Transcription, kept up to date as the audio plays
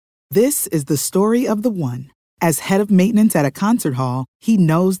This is the story of the one. As head of maintenance at a concert hall, he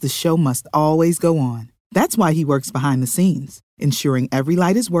knows the show must always go on. That's why he works behind the scenes, ensuring every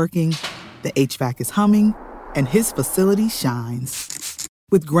light is working, the HVAC is humming, and his facility shines.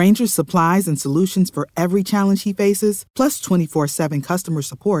 With Grainger's supplies and solutions for every challenge he faces, plus 24/7 customer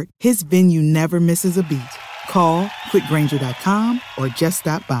support, his venue never misses a beat. Call quickgrainger.com or just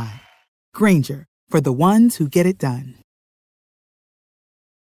stop by. Grainger, for the ones who get it done.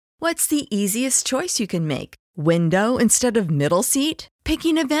 What's the easiest choice you can make? Window instead of middle seat?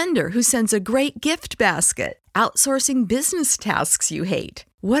 Picking a vendor who sends a great gift basket? Outsourcing business tasks you hate?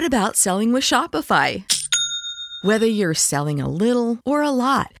 What about selling with Shopify? Whether you're selling a little or a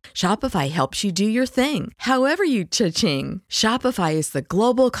lot, Shopify helps you do your thing, however you cha-ching. Shopify is the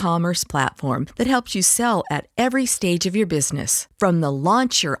global commerce platform that helps you sell at every stage of your business. From the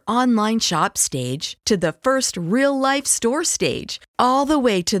launch your online shop stage to the first real-life store stage, all the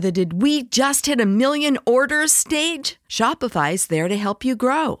way to the did we just hit a million orders stage. Shopify's there to help you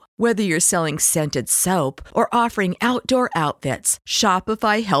grow. Whether you're selling scented soap or offering outdoor outfits,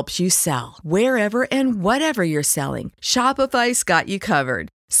 Shopify helps you sell. Wherever and whatever you're selling, Shopify's got you covered.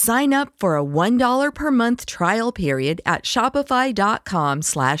 Sign up for a $1 per month trial period at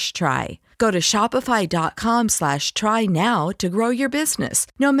shopify.com/try. Go to shopify.com/try now to grow your business,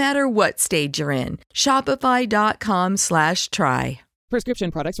 no matter what stage you're in. Shopify.com/try. Prescription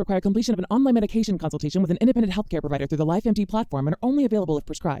products require completion of an online medication consultation with an independent healthcare provider through the LifeMD platform and are only available if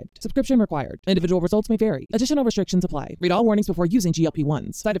prescribed. Subscription required. Individual results may vary. Additional restrictions apply. Read all warnings before using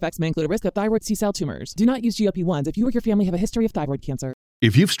GLP-1s. Side effects may include a risk of thyroid C-cell tumors. Do not use GLP-1s if you or your family have a history of thyroid cancer.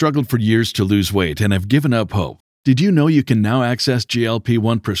 If you've struggled for years to lose weight and have given up hope, did you know you can now access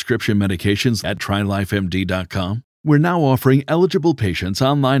GLP-1 prescription medications at TryLifeMD.com? We're now offering eligible patients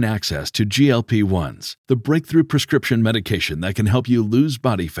online access to GLP-1s, the breakthrough prescription medication that can help you lose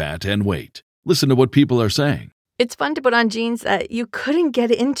body fat and weight. Listen to what people are saying. It's fun to put on jeans that you couldn't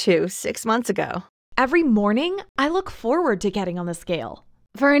get into 6 months ago. Every morning, I look forward to getting on the scale.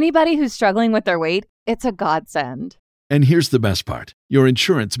 For anybody who's struggling with their weight, it's a godsend. And here's the best part. Your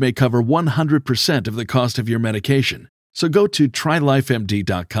insurance may cover 100% of the cost of your medication. So go to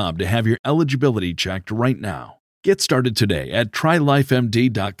TryLifeMD.com to have your eligibility checked right now. Get started today at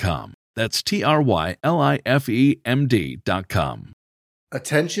TryLifeMD.com. That's TryLifeMD.com.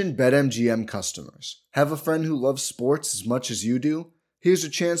 Attention BetMGM customers. Have a friend who loves sports as much as you do? Here's a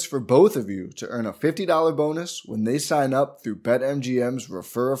chance for both of you to earn a $50 bonus when they sign up through BetMGM's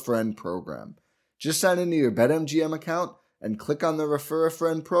Refer a Friend program. Just sign into your BetMGM account and click on the Refer a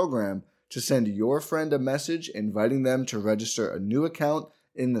Friend program to send your friend a message inviting them to register a new account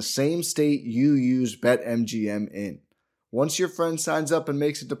in the same state you use BetMGM in. Once your friend signs up and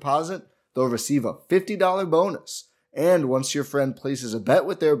makes a deposit, they'll receive a $50 bonus. And once your friend places a bet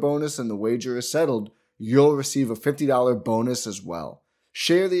with their bonus and the wager is settled, you'll receive a $50 bonus as well.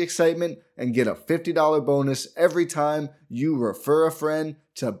 Share the excitement and get a $50 bonus every time you refer a friend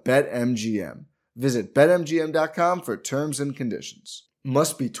to BetMGM. Visit BetMGM.com for terms and conditions.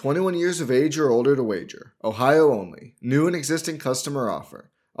 Must be 21 years of age or older to wager. Ohio only. New and existing customer offer.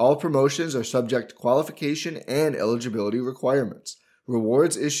 All promotions are subject to qualification and eligibility requirements.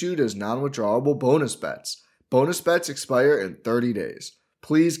 Rewards issued as non-withdrawable bonus bets. Bonus bets expire in 30 days.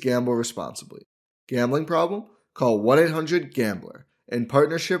 Please gamble responsibly. Gambling problem? Call 1-800-GAMBLER in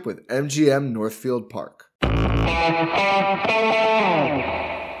partnership with MGM Northfield Park.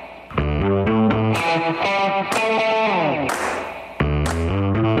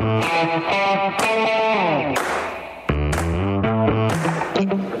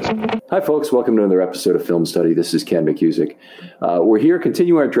 Hi, folks. Welcome to another episode of Film Study. This is Ken McCusick. We're here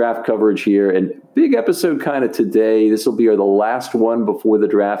continuing our draft coverage here, and big episode kind of today. This will be the last one before the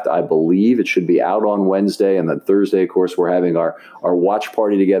draft, I believe. It should be out on Wednesday, and then Thursday, of course, we're having our watch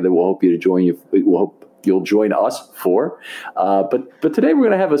party together. We'll hope you to join you. We'll hope you'll join us for. But today we're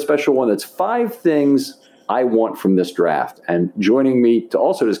going to have a special one that's 5 things I want from this draft. And joining me to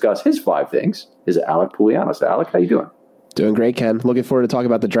also discuss his 5 things is Alec Puglianos. Alec, how you doing? Doing great, Ken. Looking forward to talking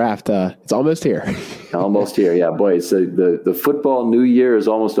about the draft. It's almost here. Almost here, yeah. Boy, it's the football new year is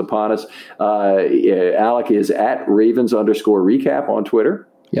almost upon us. Alec is at Ravens_recap on Twitter,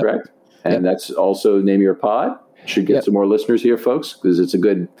 yep. Correct? And that's also the name of your pod. Should get some more listeners here, folks, because it's a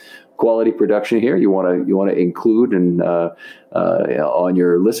good quality production here. You want to include and on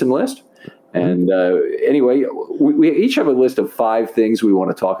your listen list. And anyway, we each have a list of 5 things we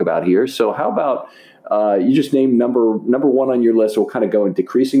want to talk about here. So how about you just name number 1 on your list? We'll kind of go in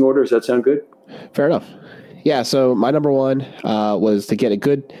decreasing order. Does that sound good? Fair enough. Yeah, so my number 1 was to get a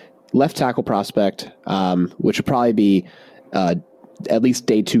good left tackle prospect, which would probably be at least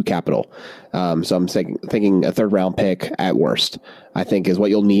day 2 capital. So I'm thinking a 3rd round pick at worst, I think, is what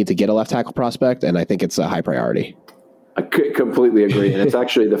you'll need to get a left tackle prospect. And I think it's a high priority. I completely agree. And it's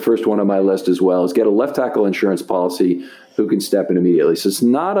actually the first one on my list as well, is get a left tackle insurance policy who can step in immediately. So it's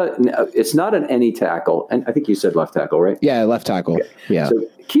not an any tackle. And I think you said left tackle, right? Yeah, left tackle. Okay. Yeah. So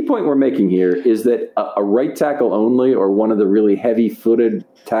key point we're making here is that a right tackle only, or one of the really heavy-footed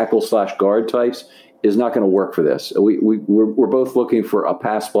tackle/guard types, is not going to work for this. We're both looking for a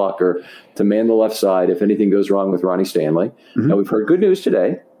pass blocker to man the left side if anything goes wrong with Ronnie Stanley. Mm-hmm. Now, we've heard good news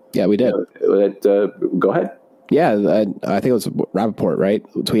today. Yeah, we did. Go ahead. Yeah, I think it was Rappaport, right?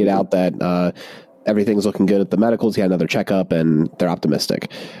 Tweeted out that everything's looking good at the medicals. He had another checkup, and they're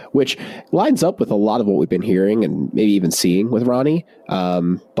optimistic, which lines up with a lot of what we've been hearing and maybe even seeing with Ronnie.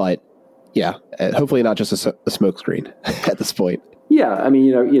 But yeah, hopefully not just a smokescreen at this point. Yeah, I mean,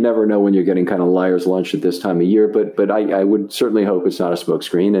 you never know when you're getting kind of liar's lunch at this time of year, but I would certainly hope it's not a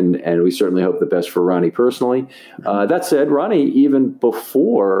smokescreen, and we certainly hope the best for Ronnie personally. That said, Ronnie, even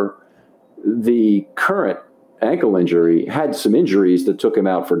before the current ankle injury, had some injuries that took him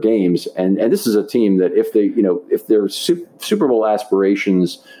out for games, and this is a team that if their Super Bowl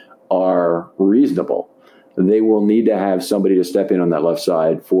aspirations are reasonable, they will need to have somebody to step in on that left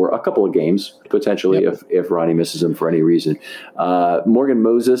side for a couple of games, potentially, if Ronnie misses him for any reason. Morgan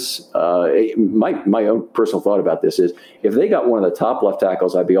Moses, my own personal thought about this is, if they got one of the top left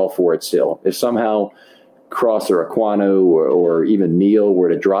tackles, I'd be all for it still. If somehow Cross or Aquano or even Neal were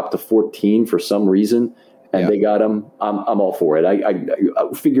to drop to 14 for some reason, and they got him, I'm all for it.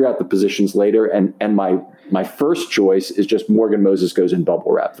 I figure out the positions later, and my first choice is just Morgan Moses goes in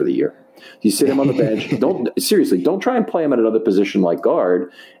bubble wrap for the year. You sit him on the bench. Don't try and play him at another position like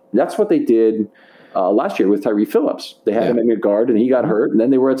guard. That's what they did last year with Tyree Phillips. They had him in guard, and he got hurt, and then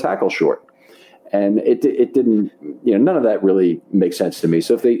they were a tackle short. And it didn't, none of that really makes sense to me.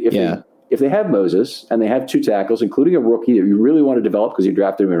 So if they have Moses and they have 2 tackles, including a rookie that you really want to develop because you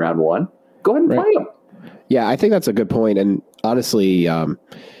drafted him in round 1, go ahead and play him. Yeah, I think that's a good point. And honestly,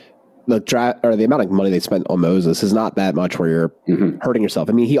 the draft or the amount of money they spent on Moses is not that much where you're hurting yourself.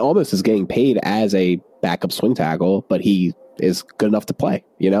 I mean, he almost is getting paid as a backup swing tackle, but he is good enough to play.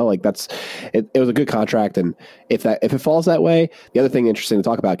 That's it. It was a good contract, and if it falls that way, the other thing interesting to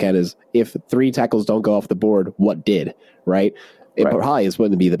talk about, Ken, is if 3 tackles don't go off the board, what did? Right? It probably is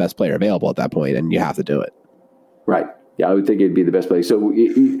going to be the best player available at that point, and you have to do it. Right. Yeah, I would think it'd be the best play. So,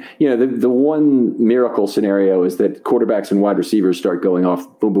 the one miracle scenario is that quarterbacks and wide receivers start going off,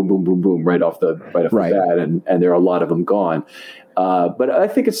 boom, boom, boom, boom, boom, right off the bat, and there are a lot of them gone. But I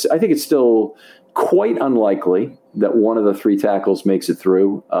think it's still quite unlikely that one of the 3 tackles makes it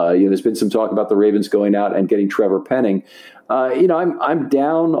through. There's been some talk about the Ravens going out and getting Trevor Penning. I'm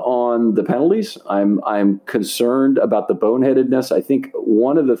down on the penalties. I'm concerned about the boneheadedness. I think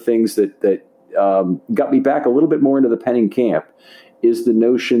one of the things that got me back a little bit more into the Penning camp is the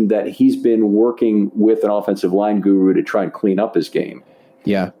notion that he's been working with an offensive line guru to try and clean up his game.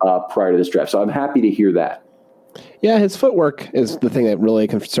 Prior to this draft. So I'm happy to hear that. Yeah, his footwork is the thing that really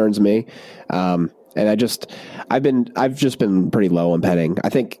concerns me. And I've just been pretty low on Penning. I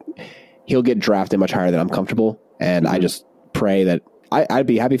think he'll get drafted much higher than I'm comfortable. And I just pray that I'd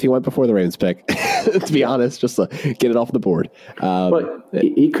be happy if he went before the Ravens pick, to be honest, just to get it off the board. But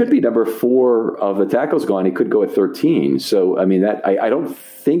he could be number 4 of the tackles gone. He could go at 13. So, I mean, that I don't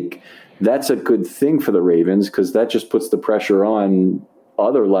think that's a good thing for the Ravens, because that just puts the pressure on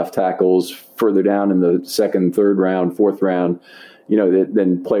other left tackles further down in the 2nd, 3rd round, 4th round.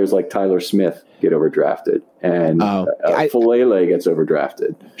 Then players like Tyler Smith get overdrafted, and Falele gets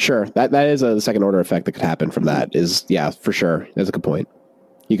overdrafted. Sure, that is a second order effect that could happen from that. For sure. That's a good point.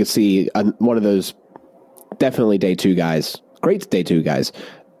 You could see one of those definitely day 2 guys, great day 2 guys,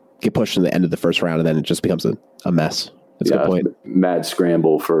 get pushed in the end of the 1st round, and then it just becomes a mess. That's a good point. Mad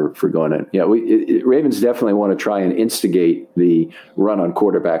scramble for going in. Yeah, Ravens definitely want to try and instigate the run on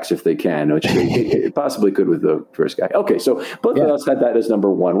quarterbacks if they can, which they possibly could with the first guy. Okay, so both of us had that as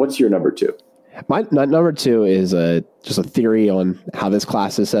number 1. What's your number 2? My number 2 is just a theory on how this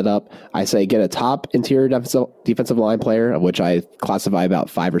class is set up. I say get a top interior defensive line player, of which I classify about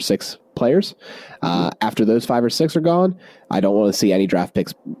 5 or 6 players. After those 5 or 6 are gone, I don't want to see any draft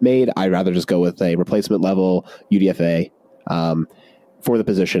picks made. I'd rather just go with a replacement level UDFA for the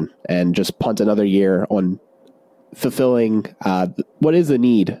position and just punt another year on fulfilling what is the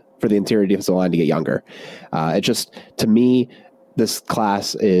need for the interior defensive line to get younger. It just, to me, this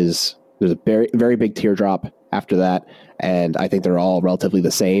class there's a very, very big teardrop after that, and I think they're all relatively the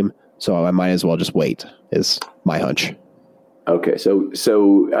same, so I might as well just wait, is my hunch. Okay,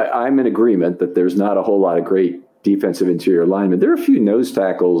 so I'm in agreement that there's not a whole lot of great defensive interior linemen. There are a few nose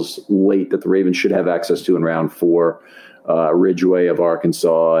tackles late that the Ravens should have access to in round 4. Ridgeway of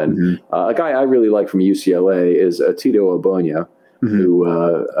Arkansas, and a guy I really like from UCLA is Tito Ogbonnia, who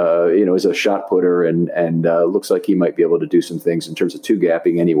is a shot putter and looks like he might be able to do some things in terms of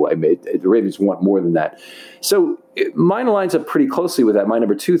two-gapping anyway. The Ravens want more than that. So mine lines up pretty closely with that, my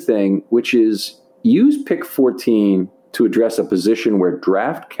number 2 thing, which is use pick 14 to address a position where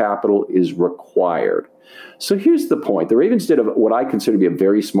draft capital is required. So here's the point. The Ravens did what I consider to be a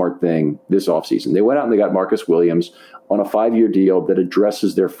very smart thing this offseason. They went out and they got Marcus Williams on a 5-year deal that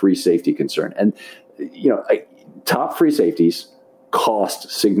addresses their free safety concern. And, top free safeties cost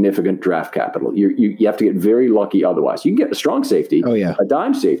significant draft capital. You have to get very lucky otherwise. You can get a strong safety, a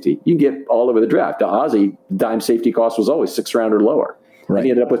dime safety. You can get all over the draft. The Ozzie dime safety cost was always 6th round or lower. Right. And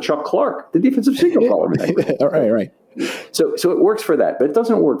he ended up with Chuck Clark, the defensive signal caller. Right. So it works for that, but it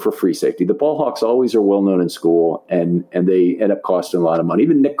doesn't work for free safety. The ball hawks always are well known in school, and they end up costing a lot of money.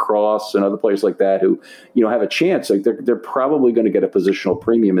 Even Nick Cross and other players like that who have a chance. Like they're probably going to get a positional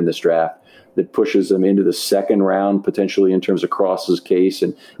premium in this draft that pushes them into the 2nd round potentially in terms of Cross's case,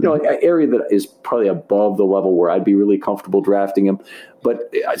 and an area that is probably above the level where I'd be really comfortable drafting him.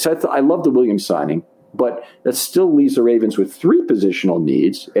 But so I love the Williams signing, but that still leaves the Ravens with 3 positional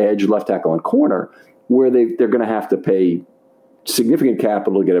needs: edge, left tackle, and corner, where they're going to have to pay significant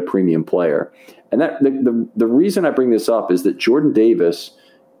capital to get a premium player. And that the reason I bring this up is that Jordan Davis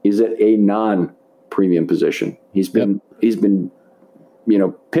is at a non-premium position. He's been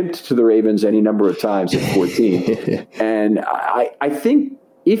pimped to the Ravens any number of times at 14. And I think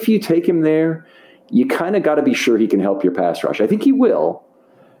if you take him there, you kind of got to be sure he can help your pass rush. I think he will,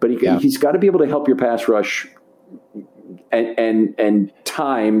 but he's got to be able to help your pass rush and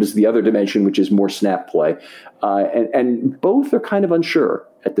times the other dimension, which is more snap play. And both are kind of unsure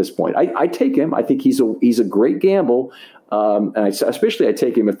at this point. I take him. I think he's a great gamble. And especially I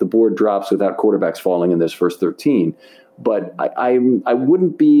take him if the board drops without quarterbacks falling in this first 13. But I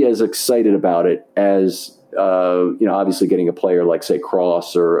wouldn't be as excited about it as, obviously getting a player like, say,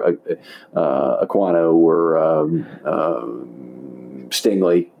 Cross or Aquano or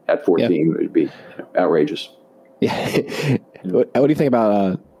Stingley at 14 would be outrageous. Yeah. What do you think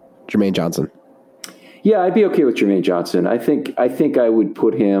about Jermaine Johnson? Yeah, I'd be okay with Jermaine Johnson. I think I would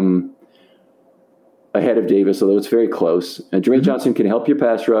put him ahead of Davis, although it's very close. And Jermaine Johnson can help your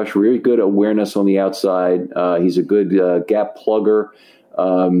pass rush, really good awareness on the outside. He's a good gap plugger.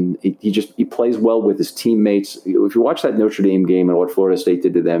 He plays well with his teammates. If you watch that Notre Dame game and what Florida State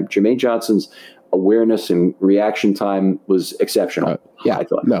did to them, Jermaine Johnson's awareness and reaction time was exceptional. I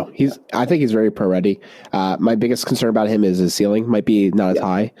think he's very pro ready. My biggest concern about him is his ceiling might be not as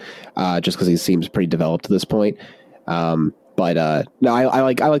high, just because he seems pretty developed to this point. But I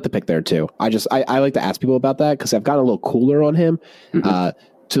like the pick there too. I like to ask people about that because I've gotten a little cooler on him, to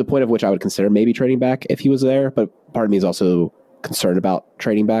the point of which I would consider maybe trading back if he was there. But part of me is also concerned about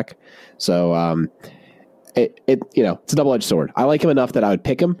trading back. So it's a double-edged sword. I like him enough that I would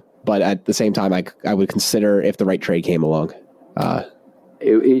pick him, but at the same time, I would consider if the right trade came along.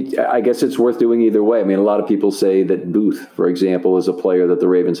 I guess it's worth doing either way. I mean, a lot of people say that Booth, for example, is a player that the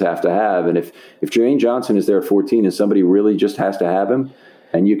Ravens have to have. And if Jermaine Johnson is there at 14 and somebody really just has to have him,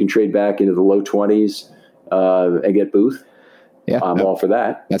 and you can trade back into the low 20s and get Booth, I'm all for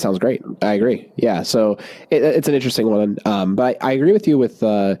that. That sounds great. I agree. Yeah, so it's an interesting one. But I agree with you with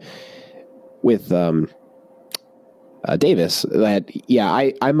Davis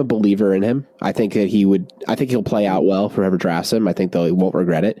that, I'm a believer in him. I think that he'll play out well for whoever drafts him. I think they won't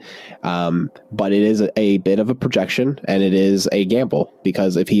regret it. But it is a bit of a projection and it is a gamble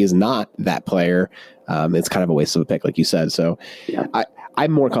because if he is not that player, it's kind of a waste of a pick, like you said. So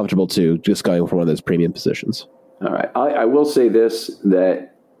I'm more comfortable too, just going for one of those premium positions. All right. I will say this,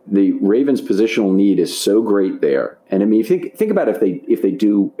 that the Ravens' positional need is so great there. And I mean, think about if they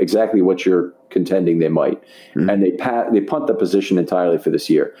do exactly what you're contending they might, and they punt the position entirely for this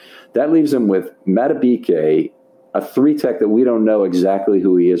year. That leaves them with Matabike, a 3-tech that we don't know exactly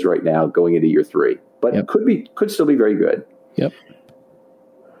who he is right now going into year 3, but could still be very good. Yep.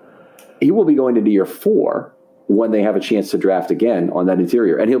 He will be going into year 4 when they have a chance to draft again on that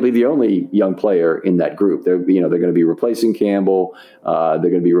interior. And he'll be the only young player in that group. They're going to be replacing Campbell. They're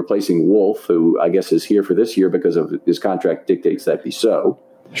going to be replacing Wolf, who I guess is here for this year because of his contract dictates that be so.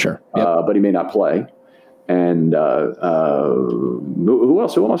 Sure. But he may not play. And who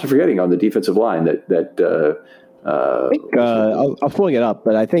else? Who am I forgetting on the defensive line I'm pulling it up,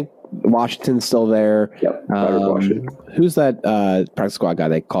 but I think Washington's still there. Yep. Washington. Who's that practice squad guy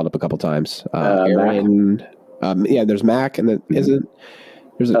they called up a couple times? Aaron. There's Mac, and then there's an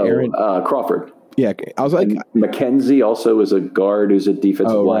Aaron Crawford. Yeah, I was like, and McKenzie also is a guard who's a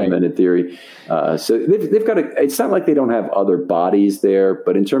defensive lineman in theory. So they've got it's not like they don't have other bodies there,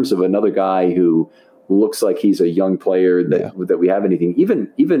 but in terms of another guy who looks like he's a young player that we have anything,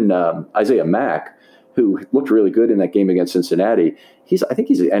 even Isaiah Mack, who looked really good in that game against Cincinnati. I think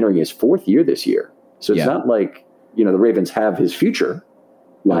he's entering his 4th year this year. So it's not like, the Ravens have his future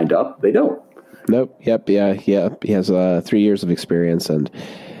lined up. They don't. Nope. Yep. Yeah. He has 3 years of experience, and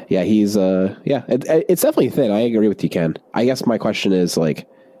he's it's definitely thin. I agree with you, Ken. I guess my question is like,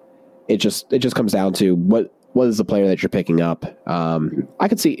 it just comes down to what is the player that you're picking up. I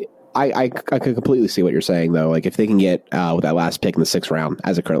could see. I could completely see what you're saying though. Like if they can get with that last pick in the 6th round,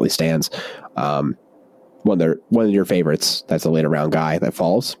 as it currently stands, one of your favorites, that's a later round guy that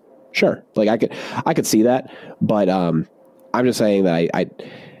falls. Sure, like I could see that, but I'm just saying that I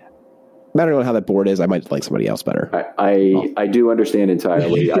depending on how that board is, I might like somebody else better. I do understand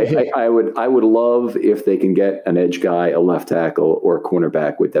entirely. I would love if they can get an edge guy, a left tackle, or a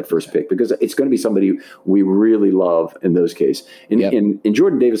cornerback with that first pick, because it's going to be somebody we really love in those cases. In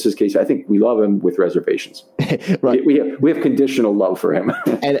Jordan Davis's case, I think we love him with reservations. Right. We have conditional love for him.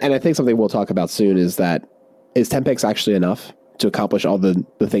 and I think something we'll talk about soon is 10 picks actually enough to accomplish all the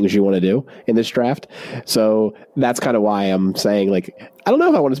things you want to do in this draft? So that's kind of why I'm saying, like, I don't know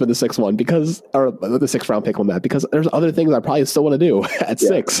if I want to spend the 6th one or the 6th round pick on that, because there's other things I probably still want to do at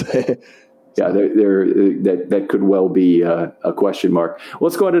 6. Yeah, that could well be a question mark.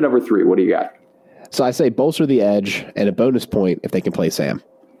 Let's go on to number 3. What do you got? So I say bolster the edge and a bonus point if they can play Sam.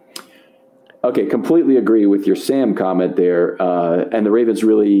 Okay, completely agree with your Sam comment there. And the Ravens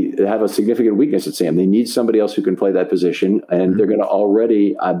really have a significant weakness at Sam. They need somebody else who can play that position, and they're going to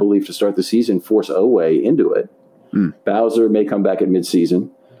already, I believe, to start the season, force Oweh into it. Bowser may come back at midseason.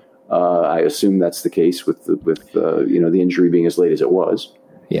 I assume that's the case with the injury being as late as it was.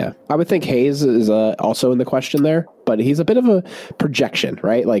 Yeah, I would think Hayes is also in the question there, but he's a bit of a projection,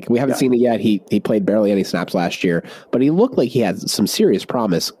 right? Like we haven't seen it yet. He played barely any snaps last year, but he looked like he had some serious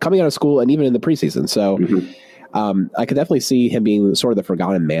promise coming out of school and even in the preseason. So I could definitely see him being sort of the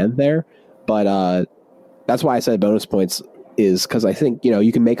forgotten man there. But that's why I said bonus points, is because I think,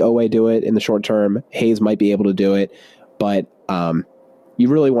 you can make Oweh do it in the short term. Hayes might be able to do it, but you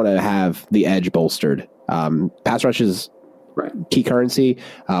really want to have the edge bolstered. Pass rush is key currency.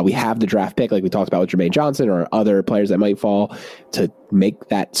 We have the draft pick, like we talked about with Jermaine Johnson or other players that might fall, to make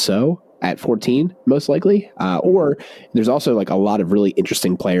that so at 14, most likely. Or there's also like a lot of really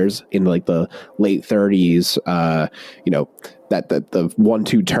interesting players in like the late 30s, that the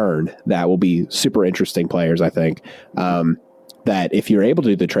 1-2 turn that will be super interesting players, I think. That if you're able to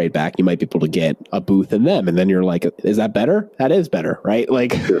do the trade back, you might be able to get a Booth in them. And then you're like, is that better? That is better, right?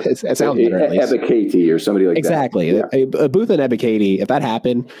 Like, it sounds better at least. Ebiketie or somebody like exactly. that. Exactly. A Booth and Ebiketie, if that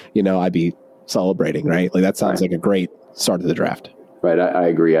happened, I'd be celebrating, right? Like, that sounds like a great start to the draft. Right. I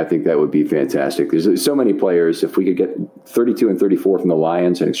agree. I think that would be fantastic. There's so many players. If we could get 32 and 34 from the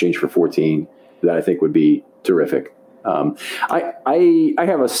Lions in exchange for 14, that I think would be terrific. I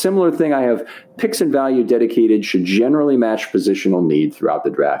have a similar thing. I have picks and value dedicated should generally match positional need throughout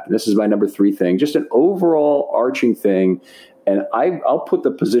the draft. And this is my number 3 thing, just an overall arching thing. And I'll put the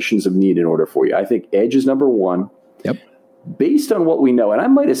positions of need in order for you. I think edge is number 1. Yep. Based on what we know, and I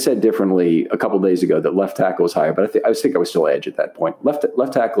might have said differently a couple of days ago that left tackle is higher, but I think I was still edge at that point.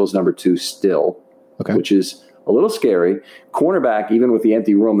 Left tackle is number 2 still, which is a little scary. Cornerback, even with the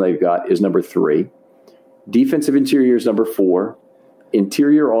empty room they've got, is number 3. Defensive interior is number 4.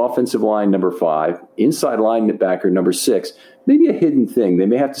 Interior offensive line, number 5. Inside linebacker, number 6. Maybe a hidden thing. They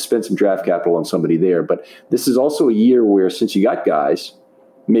may have to spend some draft capital on somebody there. But this is also a year where, since you got guys,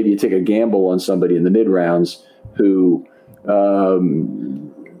 maybe you take a gamble on somebody in the mid-rounds who,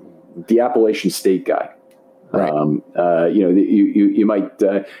 the Appalachian State guy. Right. You might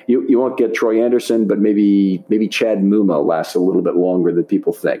you won't get Troy Anderson, but maybe Chad Muma lasts a little bit longer than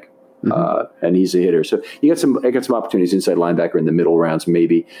people think. And he's a hitter. So you got some opportunities inside linebacker in the middle rounds,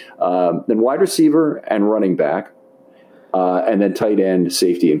 maybe. Then wide receiver and running back, and then tight end,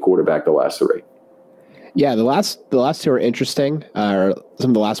 safety, and quarterback, the last 3. Yeah, the last 2 are interesting.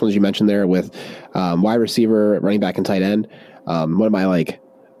 Some of the last ones you mentioned there with wide receiver, running back, and tight end. One of my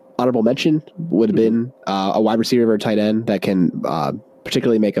honorable mention would have been a wide receiver or tight end that can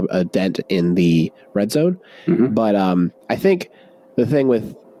particularly make a dent in the red zone. But I think the thing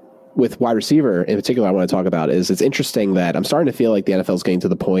with wide receiver in particular I want to talk about is it's interesting that I'm starting to feel like the NFL is getting to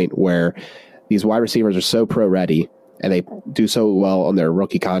the point where these wide receivers are so pro ready and they do so well on their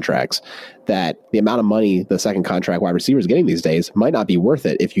rookie contracts that the amount of money the second contract wide receiver is getting these days might not be worth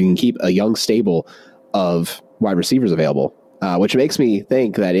it if you can keep a young stable of wide receivers available. which makes me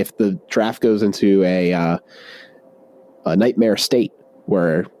think that if the draft goes into a nightmare state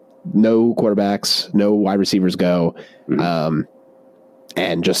where no quarterbacks, no wide receivers go,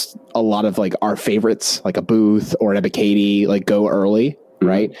 and just a lot of like our favorites, like a Booth or an Ebiketie, like go early,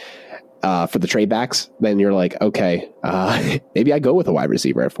 right? For the trade backs, then you're like, okay, maybe I go with a wide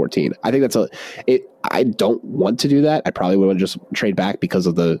receiver at 14. I think I don't want to do that. I probably would just trade back because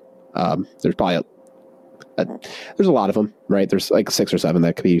of there's probably there's a lot of them, right? There's like 6 or 7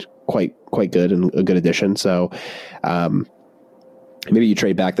 that could be quite good and a good addition. So, maybe you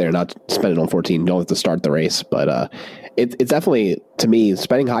trade back there, not spend it on 14. You don't have to start the race, but it's definitely, to me,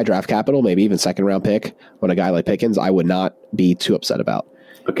 spending high draft capital, maybe even second round pick on a guy like Pickens, I would not be too upset about.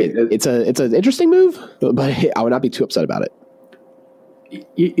 Okay, it's an interesting move, but I would not be too upset about it.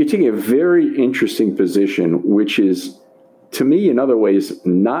 You're taking a very interesting position, which is, to me, in other ways,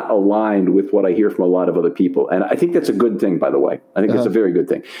 not aligned with what I hear from a lot of other people. And I think that's a good thing, by the way. I think that's a very good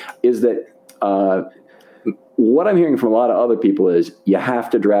thing, is that what I'm hearing from a lot of other people is you have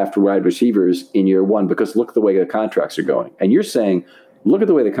to draft wide receivers in year one because look at the way the contracts are going. And you're saying, look at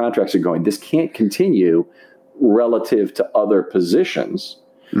the way the contracts are going. This can't continue relative to other positions.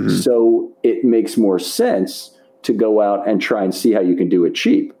 Mm-hmm. So it makes more sense to go out and try and see how you can do it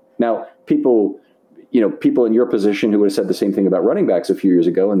cheap. Now, people in your position who would have said the same thing about running backs a few years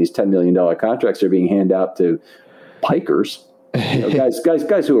ago, and these $10 million contracts are being handed out to pikers,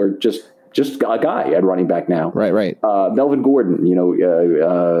 guys who are just a guy at running back now. Right. Melvin Gordon,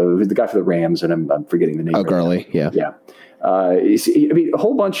 who's the guy for the Rams, and I'm forgetting the name. Oh, Gurley, yeah. A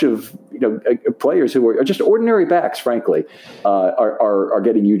whole bunch of players who are just ordinary backs, frankly, are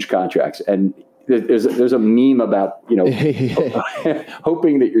getting huge contracts. And there's a meme about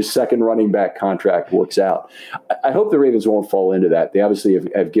hoping that your second running back contract works out. I hope the Ravens won't fall into that. They obviously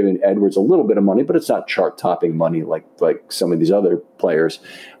have given Edwards a little bit of money, but it's not chart topping money like some of these other players.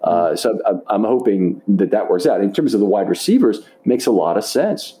 So I'm hoping that works out. In terms of the wide receivers, makes a lot of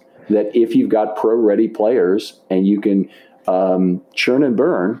sense that if you've got pro-ready players and you can churn and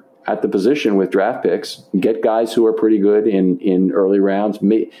burn at the position with draft picks, get guys who are pretty good in early rounds.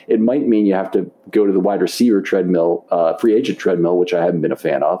 It might mean you have to go to the wide receiver treadmill, free agent treadmill, which I haven't been a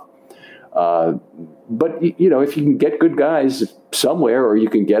fan of. But if you can get good guys somewhere, or you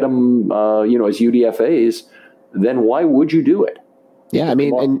can get them, as UDFAs, then why would you do it? Yeah, I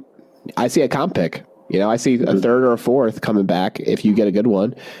mean, and I see a comp pick. I see a third or a fourth coming back if you get a good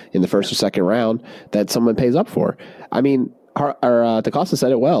one in the first or second round that someone pays up for. I mean, DeCosta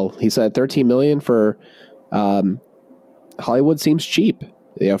said it well. He said $13 million for Hollywood seems cheap,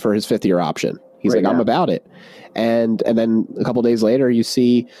 for his 5th-year option. He's right, like, I'm about it. And then a couple of days later, you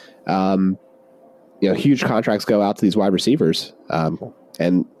see, huge contracts go out to these wide receivers,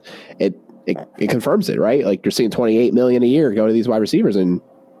 and it confirms it, right? Like, you're seeing $28 million a year go to these wide receivers, and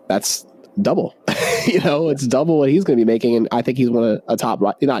that's double. It's double what he's going to be making, and I think he's a top,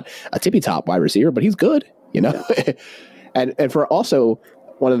 not a tippy top wide receiver, but he's good. And for also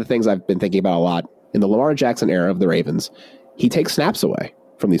one of the things I've been thinking about a lot in the Lamar Jackson era of the Ravens, he takes snaps away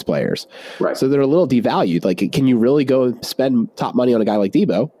from these players. Right. So they're a little devalued. Like, can you really go and spend top money on a guy like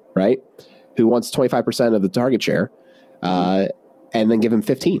Debo, right, who wants 25% of the target share, and then give him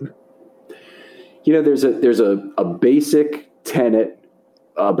 15? There's a basic tenet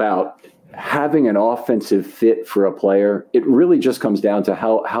about having an offensive fit for a player. It really just comes down to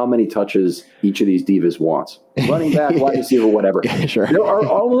how many touches each of these divas wants. Running back, wide receiver, whatever. Yeah, sure. There are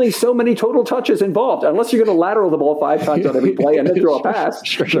only so many total touches involved, unless you're going to lateral the ball 5 times on every play and then throw a pass.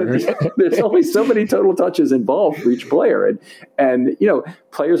 Sure. There's only so many total touches involved for each player. And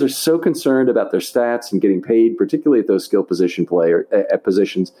players are so concerned about their stats and getting paid, particularly at those skill position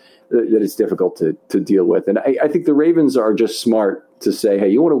positions, that it's difficult to deal with. And I think the Ravens are just smart to say, hey,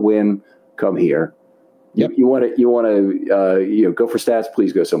 you want to win, come here. Yep. You want to go for stats,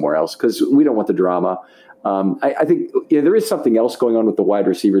 please go somewhere else, because we don't want the drama. I think there is something else going on with the wide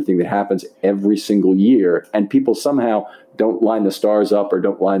receiver thing that happens every single year, and people somehow don't line the stars up or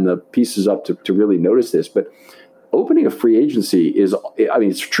don't line the pieces up to really notice this. But opening a free agency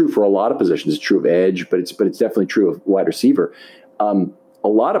it's true for a lot of positions. It's true of edge, but it's definitely true of wide receiver. A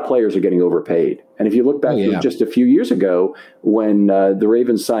lot of players are getting overpaid. And if you look back just a few years ago when the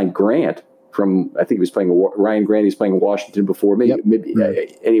Ravens signed Grant from, I think he was playing Ryan Grant, he's playing in Washington before,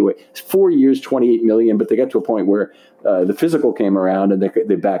 anyway, 4 years, $28 million, but they got to a point where the physical came around and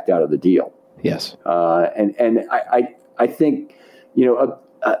they backed out of the deal. Yes. And I think,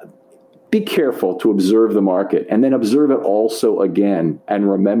 be careful to observe the market and then observe it also again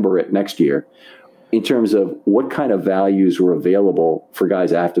and remember it next year in terms of what kind of values were available for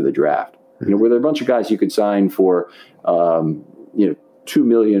guys after the draft. where there are a bunch of guys you could sign for, $2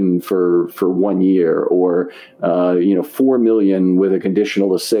 million for 1 year, or $4 million with a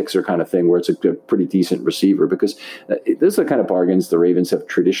conditional of $6 million or kind of thing, where it's a pretty decent receiver, because those are the kind of bargains the Ravens have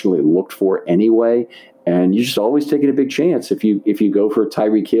traditionally looked for anyway. And you just always taking a big chance if you go for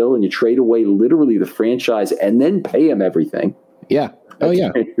Tyreek Hill and you trade away literally the franchise and then pay him everything. Yeah. Oh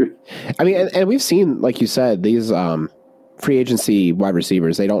yeah. I mean, and we've seen, like you said, these free agency wide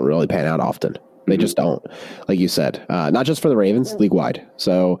receivers, they don't really pan out often. They just don't, like you said, not just for the Ravens, league wide.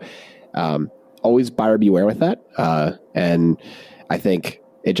 So always buyer beware with that. And I think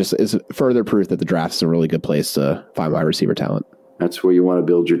it just is further proof that the draft is a really good place to find wide receiver talent. That's where you want to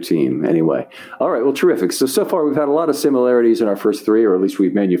build your team anyway. All right. Well, terrific. So far we've had a lot of similarities in our first three, or at least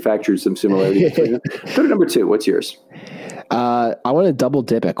we've manufactured some similarities. Go to number 2. What's yours? I want to double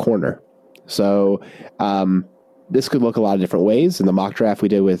dip at corner. So this could look a lot of different ways. In the mock draft we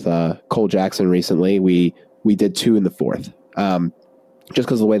did with Cole Jackson recently, we did 2 in the 4th. Just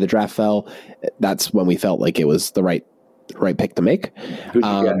because of the way the draft fell, that's when we felt like it was the right pick to make. Who'd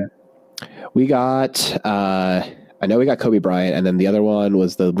you get? We got... I know we got Kobe Bryant, and then the other one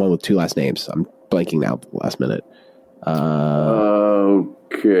was the one with 2 last names. I'm blanking now last minute.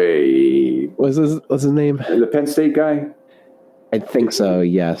 Okay. What's his name? The Penn State guy? I think so,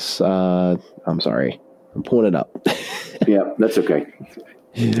 yes. I'm sorry. I'm pulling it up. Yeah, that's okay.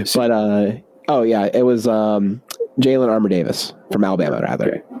 But, it was Jalen Armour-Davis from Alabama,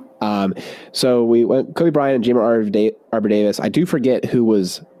 rather. Okay. So we went Kobe Bryant and Jalen Armour-Davis. I do forget who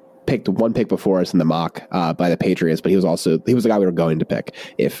was picked one pick before us in the mock by the Patriots, but he was the guy we were going to pick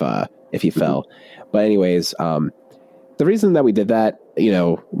if he fell. But anyways, the reason that we did that,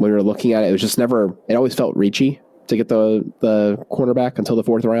 when we were looking at it, it was just it always felt reachy to get the cornerback until the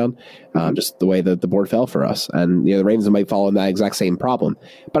 4th round, just the way that the board fell for us. And the Ravens might fall in that exact same problem.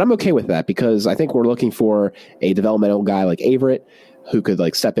 But I'm okay with that, because I think we're looking for a developmental guy like Averett who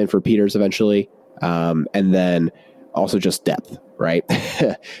could step in for Peters eventually, and then also just depth, right?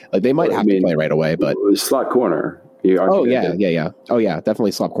 They might have to play right away, but slot corner. Oh yeah. Oh yeah,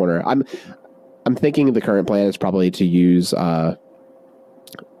 definitely slot corner. I'm thinking the current plan is probably to use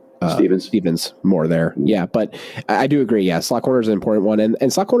Stevens more there. Yeah, but I do agree. Yeah, slot corner is an important one,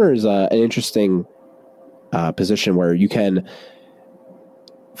 and slot corner is an interesting position where you can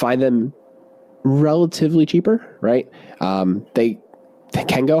find them relatively cheaper, right? They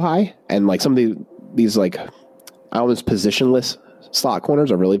can go high, and some of these almost positionless slot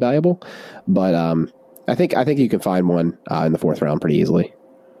corners are really valuable, but I think you can find one in the 4th round pretty easily.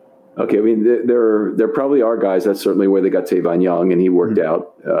 Okay, I mean there probably are guys. That's certainly where they got Tavon Young, and he worked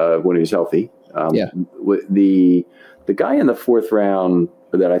out when he was healthy. The guy in the 4th round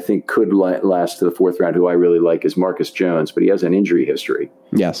that I think could last to the 4th round, who I really like, is Marcus Jones, but he has an injury history.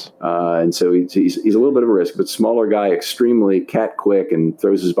 Yes, and so he's a little bit of a risk, but smaller guy, extremely cat quick, and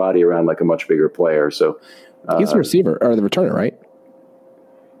throws his body around like a much bigger player. So. He's the receiver or the returner, right?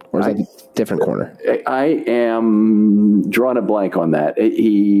 Or is that a different corner? I am drawing a blank on that.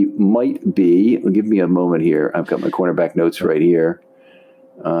 He might be. Give me a moment here. I've got my cornerback notes right here.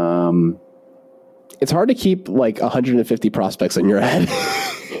 It's hard to keep 150 prospects in your head.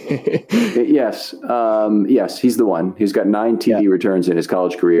 Yes. Yes, he's the one. He's got 9 TD returns in his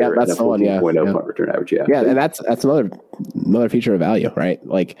college career. Yeah, that's the one. 14.0 punt return average. Yeah. Yeah, and that's another feature of value, right?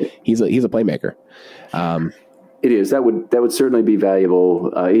 He's a playmaker. It is. That would certainly be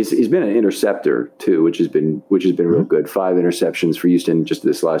valuable. He's been an interceptor too, which has been real good. 5 interceptions for Houston just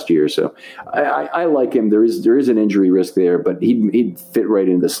this last year. So I like him. There is an injury risk there, but he'd fit right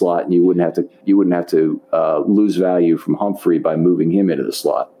into the slot, and you wouldn't have to lose value from Humphrey by moving him into the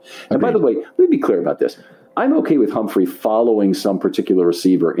slot. And by the way, let me be clear about this. I'm okay with Humphrey following some particular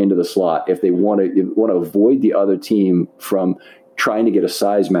receiver into the slot if they want to avoid the other team from trying to get a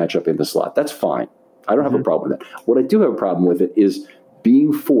size matchup in the slot. That's fine. I don't have a problem with that. What I do have a problem with it is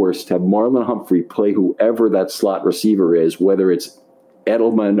being forced to have Marlon Humphrey play whoever that slot receiver is, whether it's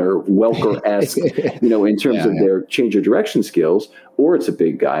Edelman or Welker-esque, in terms of their change of direction skills, or it's a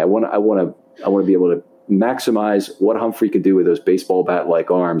big guy. I want to be able to maximize what Humphrey could do with those baseball bat-like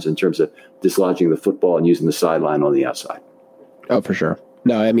arms in terms of dislodging the football and using the sideline on the outside. Oh, for sure.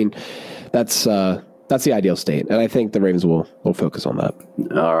 No, I mean, that's the ideal state, and I think the Ravens will focus on that.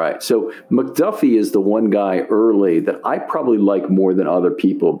 All right. So McDuffie is the one guy early that I probably like more than other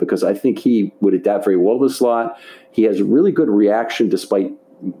people, because I think he would adapt very well to the slot. He has really good reaction despite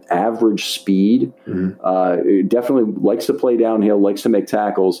average speed. Definitely likes to play downhill, likes to make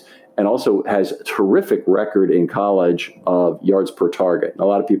tackles. and also has a terrific record in college of yards per target. A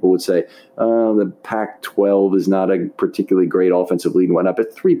lot of people would say the Pac-12 is not a particularly great offensive league and whatnot,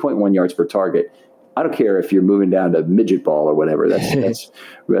 but 3.1 yards per target. I don't care if you're moving down to midget ball or whatever. That's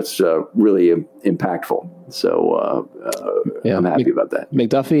really impactful. So I'm happy about that.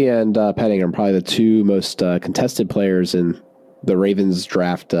 McDuffie and Penning are probably the two most contested players in the Ravens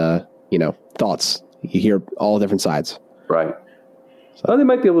draft. Thoughts. You hear all different sides. Right. Well, they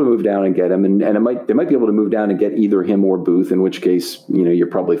might be able to move down and get him, and they might be able to move down and get either him or Booth. In which case, you're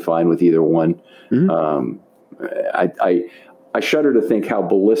probably fine with either one. Mm-hmm. I shudder to think how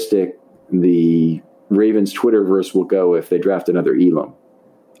ballistic the Ravens Twitterverse will go if they draft another Elam.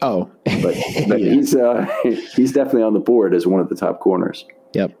 Oh, but he's definitely on the board as one of the top corners.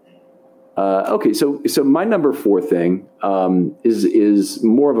 Yep. Okay, so my number 4 thing is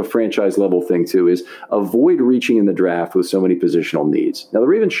more of a franchise level thing too. Is avoid reaching in the draft with so many positional needs. Now the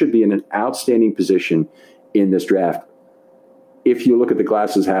Ravens should be in an outstanding position in this draft. If you look at the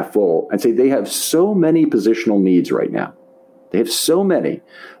glasses half full and say they have so many positional needs right now. They have so many,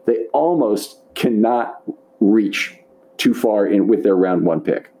 they almost cannot reach too far in with their round 1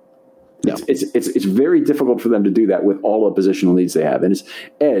 pick. No. It's very difficult for them to do that with all the positional needs they have. And it's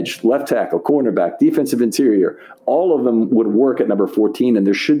edge, left tackle, cornerback, defensive interior. All of them would work at number 14, and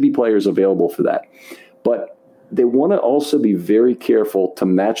there should be players available for that. But they want to also be very careful to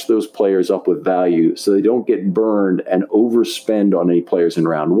match those players up with value so they don't get burned and overspend on any players in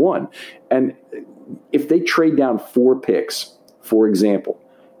round 1. And if they trade down 4 picks, for example,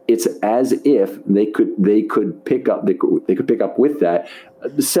 it's as if they could pick up with that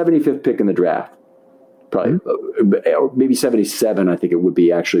the 75th pick in the draft, probably, or maybe 77. I think it would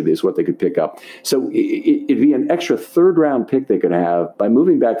be actually is what they could pick up. So it'd be an extra 3rd round pick they could have by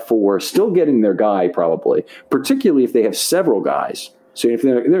moving back 4, still getting their guy probably, particularly if they have several guys. So if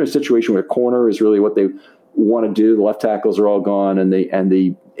they're in a situation where corner is really what they want to do, the left tackles are all gone, and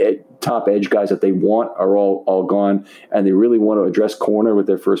the top edge guys that they want are all gone, and they really want to address corner with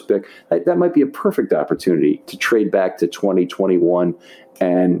their first pick, that might be a perfect opportunity to trade back to 2021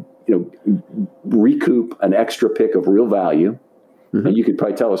 and recoup an extra pick of real value. Mm-hmm. And you could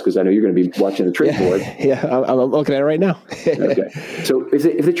probably tell us because I know you're going to be watching the trade board. Yeah, I'm looking at it right now. Okay, so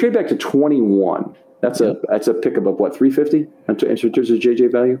if they trade back to 21, that's a pickup of what, 350 in terms of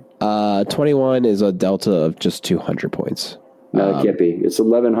JJ value? 21 is a delta of just 200 points. No, it can't be. It's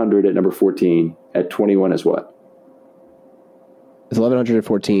 1,100 at number 14. At 21 is what? It's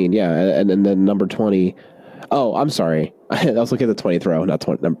 1,114, yeah. And then number 20. Oh, I'm sorry. I was looking at the 20th row, not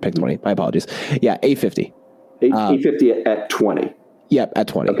 20, pick 20. My apologies. Yeah, 850. 850 at 20. Yep, at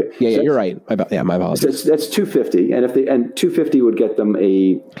 20. Okay. Yeah, you're right. My apologies. That's 250. And 250 would get them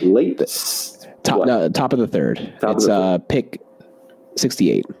a late top of the 3rd. Pick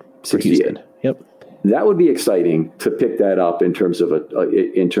 68 for Houston. Yep. That would be exciting to pick that up in terms of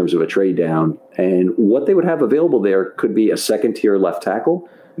a trade down. And what they would have available there could be a 2nd-tier left tackle.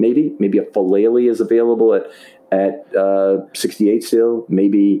 Maybe a Falele is available at 68 still.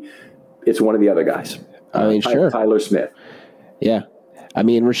 Maybe it's one of the other guys. Sure. Tyler Smith. Yeah.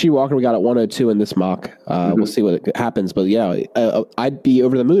 Rasheed Walker we got at 102 in this mock. We'll see what happens. But yeah, I'd be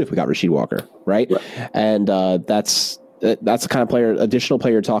over the moon if we got Rasheed Walker, right? And that's the kind of additional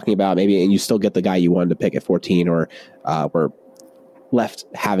player you're talking about, maybe, and you still get the guy you wanted to pick at 14 or were left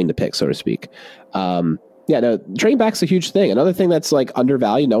having to pick, so to speak. Trading back's a huge thing. Another thing that's like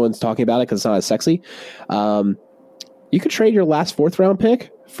undervalued, no one's talking about it because it's not as sexy. You could trade your last 4th round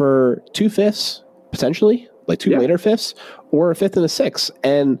pick for 2 5ths, potentially, like 2 later 5ths, or a 5th and a 6th.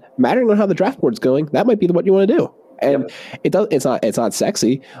 And mattering on how the draft board's going, that might be what you want to do. And it's not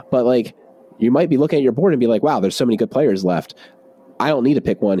sexy, but like, you might be looking at your board and be like, wow, there's so many good players left. I don't need to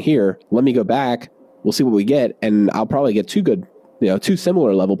pick one here. Let me go back. We'll see what we get. And I'll probably get 2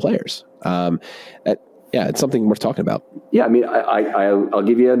 similar level players. It's something worth talking about. Yeah. I'll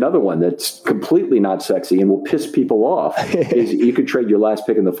give you another one that's completely not sexy and will piss people off is you could trade your last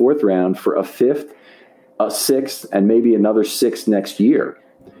pick in the 4th round for a 5th, a 6th, and maybe another 6th next year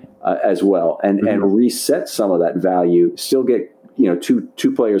as well. And reset some of that value, still get,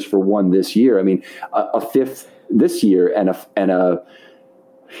 two players for 1 this year. A 5th this year and a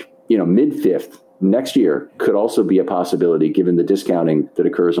mid 5th next year could also be a possibility given the discounting that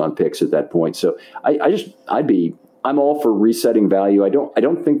occurs on picks at that point. So I'm all for resetting value. I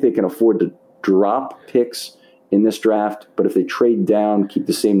don't think they can afford to drop picks in this draft, but if they trade down, keep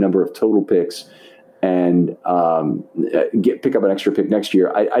the same number of total picks and pick up an extra pick next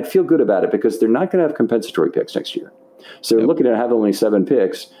year, I'd feel good about it because they're not going to have compensatory picks next year. So they're looking at having only 7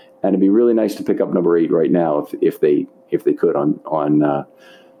 picks, and it'd be really nice to pick up number 8 right now if they could on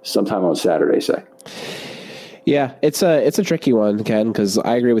sometime on Saturday, say. Yeah, it's a tricky one, Ken, because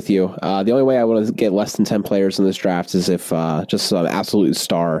I agree with you. The only way I want to get less than 10 players in this draft is if just an absolute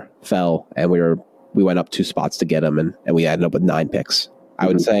star fell and we went up 2 spots to get him, and we ended up with 9 picks. I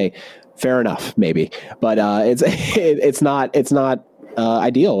would say fair enough, maybe, but it's not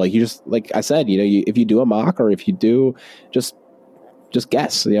ideal. Like like I said, if you do a mock or if you do just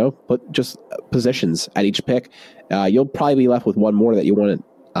guess, put just positions at each pick, you'll probably be left with one more that you want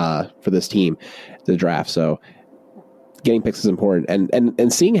for this team, the draft. So getting picks is important,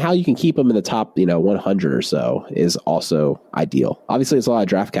 and seeing how you can keep them in the top 100 or so is also ideal. Obviously, it's a lot of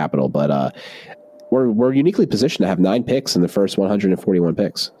draft capital, but we're uniquely positioned to have 9 picks in the first 141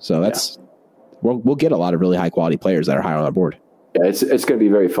 picks. So we'll get a lot of really high quality players that are high on our board. Yeah, it's going to be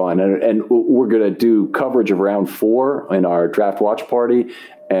very fun, and we're going to do coverage of round 4 in our draft watch party.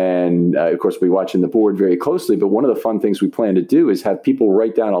 And of course, we'll be watching the board very closely. But one of the fun things we plan to do is have people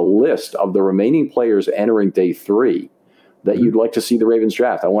write down a list of the remaining players entering day 3 that you'd like to see the Ravens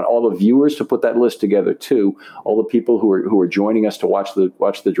draft. I want all the viewers to put that list together too. All the people who are joining us to watch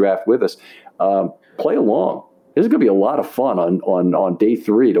the draft with us, play along. This is going to be a lot of fun on day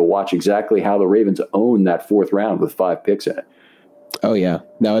 3 to watch exactly how the Ravens own that 4th round with 5 picks in it. Oh yeah,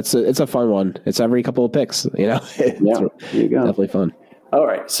 no, it's a fun one. It's every couple of picks, Yeah, there you go. Definitely fun. All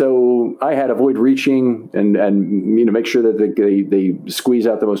right, so I had avoid reaching and make sure that they squeeze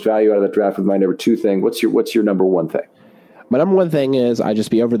out the most value out of that draft with my number 2 thing. What's your number 1 thing? My number 1 thing is I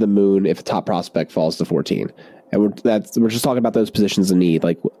just be over the moon if a top prospect falls to 14. And we're just talking about those positions in need,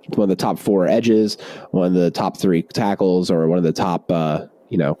 like one of the top 4 edges, one of the top 3 tackles, or one of the top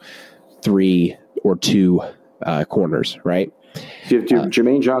 3 or 2 corners, right?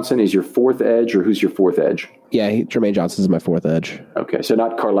 Jermaine Johnson is your 4th edge, or who's your 4th edge? Yeah, Jermaine Johnson is my 4th edge. Okay, so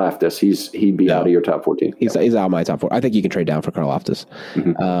not Karlaftis. He'd be out of your top 14. He's out of my top 4. I think you can trade down for Karlaftis.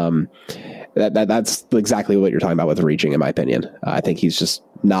 Mm-hmm. That's exactly what you're talking about with reaching, in my opinion. I think he's just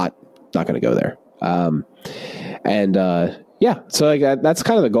not going to go there. So that's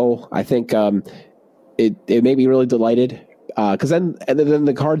kind of the goal. I think it made me really delighted. Because then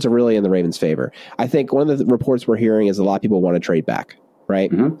the cards are really in the Ravens' favor. I think one of the reports we're hearing is a lot of people want to trade back, right?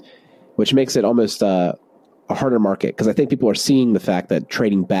 Mm-hmm. Which makes it almost a harder market, because I think people are seeing the fact that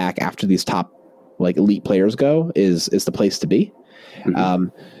trading back after these top elite players go is the place to be. Mm-hmm.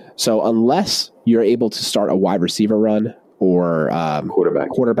 So unless you're able to start a wide receiver run or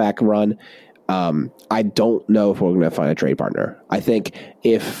quarterback run, I don't know if we're going to find a trade partner. I think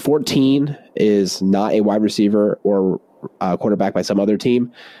if 14 is not a wide receiver or quarterback by some other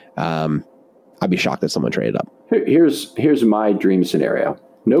team, I'd be shocked if someone traded up. Here's my dream scenario.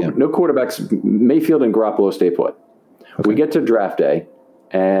 No quarterbacks. Mayfield and Garoppolo stay put. Okay. We get to draft day,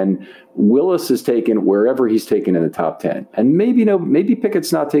 and Willis is taken wherever he's taken in the top 10. And maybe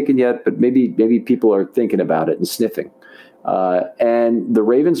Pickett's not taken yet, but maybe people are thinking about it and sniffing. And the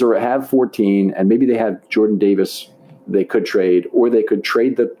Ravens have 14, and maybe they have Jordan Davis they could trade, or they could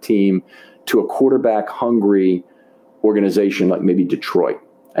trade the team to a quarterback hungry organization like maybe Detroit.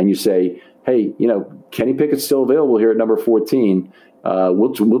 And you say, hey, Kenny Pickett's still available here at number 14.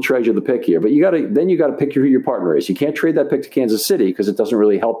 We'll trade you the pick here. But you got to pick who your partner is. You can't trade that pick to Kansas City because it doesn't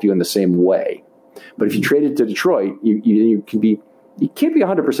really help you in the same way. But if you trade it to Detroit, you can't be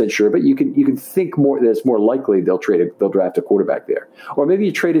 100% sure, but you can think more that it's more likely they'll draft a quarterback there. Or maybe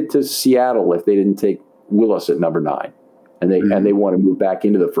you trade it to Seattle if they didn't take Willis at number 9. And they want to move back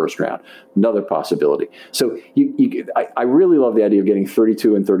into the first round. Another possibility. So I really love the idea of getting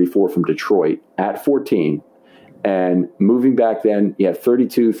 32 and 34 from Detroit at 14, and moving back. Then you have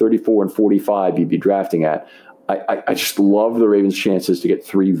 32, 34, and 45 you'd be drafting at. I just love the Ravens' chances to get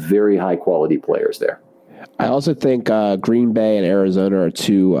 3 very high quality players there. I also think Green Bay and Arizona are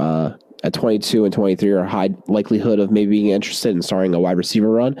 2. At 22 and 23 are high likelihood of maybe being interested in starting a wide receiver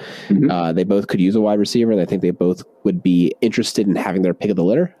run. Mm-hmm. They both could use a wide receiver, and I think they both would be interested in having their pick of the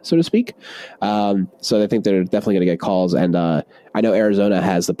litter, so to speak. So I think they're definitely going to get calls. And I know Arizona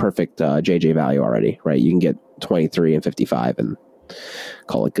has the perfect JJ value already, right? You can get 23 and 55 and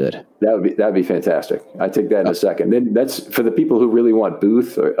call it good. That'd be fantastic. I take that in a second. Then that's for the people who really want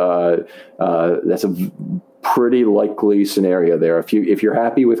Booth. That's a pretty likely scenario there. If you're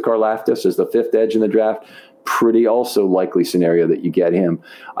happy with Karlaftis as the 5th edge in the draft, pretty also likely scenario that you get him.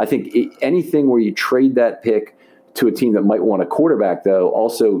 I think anything where you trade that pick to a team that might want a quarterback, though,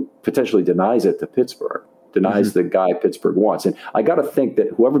 also potentially denies it to Pittsburgh, denies the guy Pittsburgh wants. And I got to think that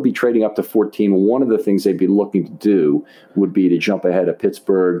whoever be trading up to 14, one of the things they'd be looking to do would be to jump ahead of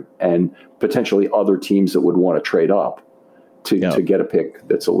Pittsburgh and potentially other teams that would want to trade up to get a pick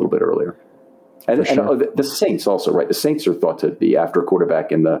that's a little bit earlier. And the Saints also, right? The Saints are thought to be after a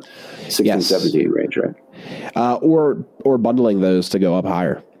quarterback in the 16, 17 range, right? Or bundling those to go up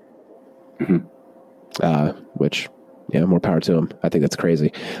higher, which, more power to them. I think that's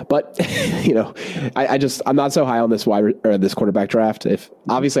crazy. But, I'm not so high on this this quarterback draft.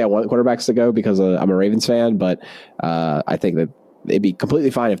 Obviously I want quarterbacks to go because I'm a Ravens fan, but I think that it'd be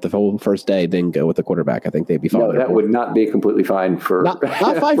completely fine if the whole first day didn't go with the quarterback. I think they'd be fine. No, that would not be completely fine for not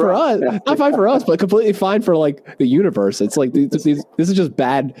fine for us, not fine for us, but completely fine for like the universe. It's like this is just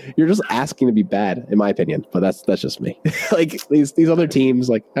bad. You're just asking to be bad, in my opinion. But that's just me. Like these other teams,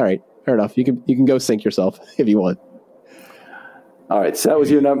 like, all right, fair enough. You can go sink yourself if you want. All right, so that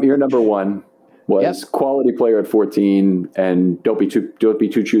was your number one was quality player at 14, and don't be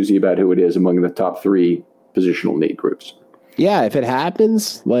too choosy about who it is among the top 3 positional need groups. Yeah, if it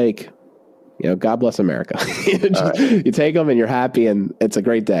happens, like, God bless America. You take them and you're happy, and it's a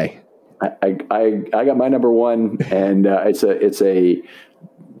great day. I got my number one, and it's a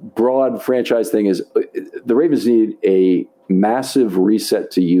broad franchise thing. Is the Ravens need a massive reset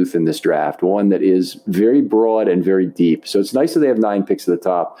to youth in this draft, one that is very broad and very deep. So it's nice that they have 9 picks at the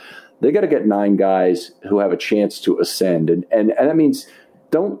top. They got to get 9 guys who have a chance to ascend, and that means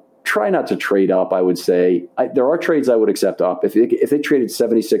don't. Try not to trade up, I would say. There are trades I would accept up. If they traded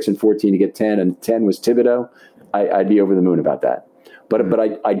 76 and 14 to get 10, and 10 was Thibodeau, I'd be over the moon about that. But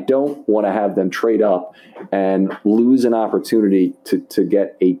I don't want to have them trade up and lose an opportunity to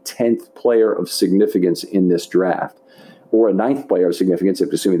get a 10th player of significance in this draft, or a 9th player of significance,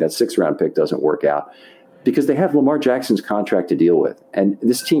 if assuming that 6th round pick doesn't work out, because they have Lamar Jackson's contract to deal with. And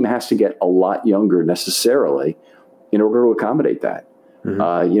this team has to get a lot younger necessarily in order to accommodate that.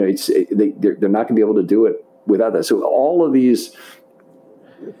 Mm-hmm. They're not going to be able to do it without that. So all of these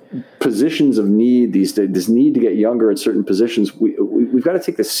positions of need, this need to get younger at certain positions, we've got to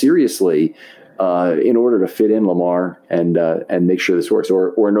take this seriously in order to fit in Lamar and make sure this works,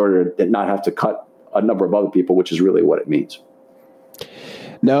 or in order to not have to cut a number of other people, which is really what it means.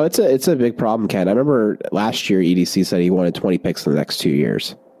 No, it's a big problem, Ken. I remember last year EDC said he wanted 20 picks in the next 2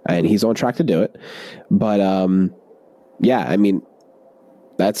 years, and he's on track to do it. But yeah, I mean,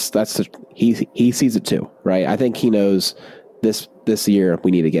 he sees it too, right? I think he knows this year we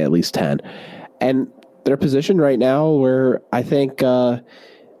need to get at least 10, and they're positioned right now where I think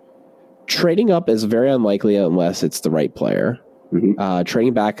trading up is very unlikely unless it's the right player. Mm-hmm.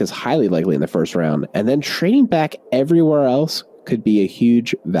 Trading back is highly likely in the first round, and then trading back everywhere else could be a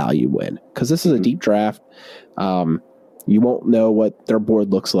huge value win, because this is a deep draft. You won't know what their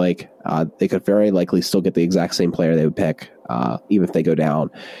board looks like. They could very likely still get the exact same player they would pick, even if they go down,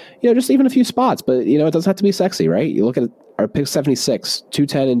 just even a few spots. But, it doesn't have to be sexy, right? You look at our pick 76,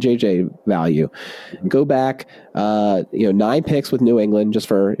 210 in JJ value. Go back, 9 picks with New England, just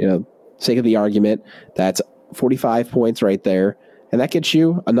for, sake of the argument. That's 45 points right there. And that gets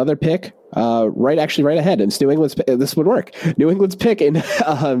you another pick right ahead. And it's New England's this would work. New England's pick in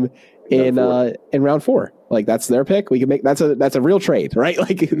round 4. Like, that's their pick. We can make that's a real trade, right?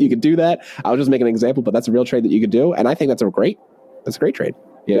 Like, you could do that. I was just making an example, but that's a real trade that you could do, and I think that's a great trade.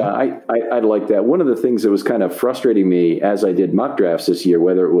 Yeah, I like that. One of the things that was kind of frustrating me as I did mock drafts this year,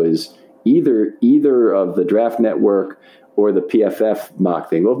 whether it was either of the Draft Network or the PFF mock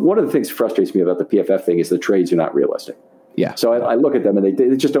thing. Well, one of the things that frustrates me about the PFF thing is the trades are not realistic. Yeah. So I look at them and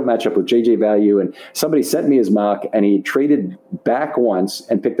they just don't match up with JJ value. And somebody sent me his mock, and he traded back once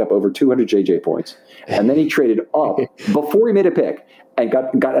and picked up over 200 JJ points. And then he traded up before he made a pick and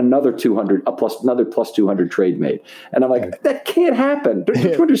got another 200, another plus 200 trade made. And I'm like, that can't happen. Don't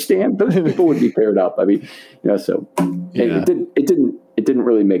you understand? Those people would be paired up. I mean, so it didn't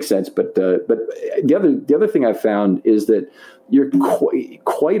really make sense. But the other thing I found is that you're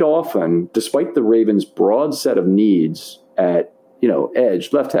quite often, despite the Ravens' broad set of needs at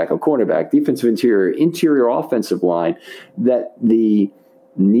edge, left tackle, cornerback, defensive interior offensive line, that the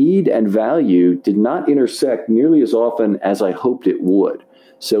need and value did not intersect nearly as often as I hoped it would.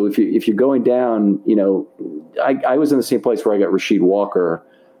 So if you're going down, I was in the same place where I got Rasheed Walker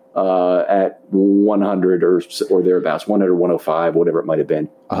at 100 or thereabouts, 100 or 105, whatever it might have been.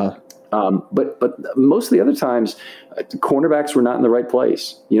 Uh-huh. But most of the other times, cornerbacks were not in the right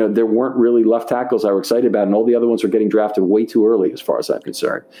place. There weren't really left tackles I were excited about, and all the other ones were getting drafted way too early, as far as I'm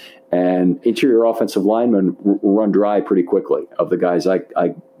concerned. And interior offensive linemen run dry pretty quickly of the guys I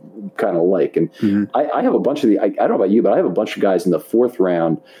kind of like. And I have a bunch of I don't know about you, but I have a bunch of guys in the 4th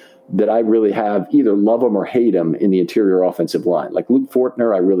round that I really have either love them or hate them in the interior offensive line. Like Luke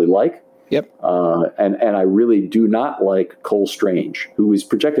Fortner, I really like. Yep. And I really do not like Cole Strange, who is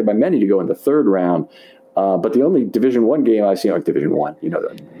projected by many to go in the 3rd round. But the only Division I game I've seen, like Division I,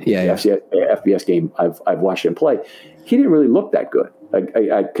 the FBS game I've watched him play, he didn't really look that good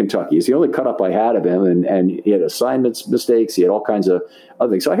at Kentucky. It's the only cut up I had of him, and he had assignments mistakes. He had all kinds of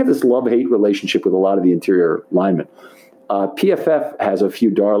other things. So I have this love-hate relationship with a lot of the interior linemen. PFF has a few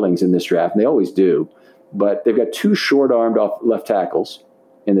darlings in this draft, and they always do. But they've got 2 short-armed off left tackles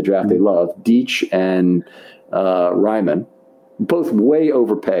in the draft they love, Deach and Ryman, both way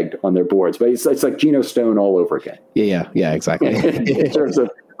overpegged on their boards. But it's like Geno Stone all over again. Yeah, exactly. In terms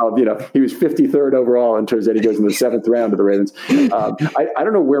of he was 53rd overall in terms that he goes in the 7th round of the Ravens. I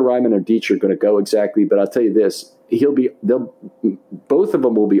don't know where Ryman or Deach are going to go exactly, but I'll tell you this: both of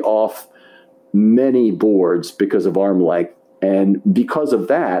them will be off many boards because of arm length, and because of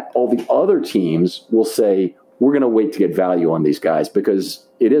that, all the other teams will say we're going to wait to get value on these guys because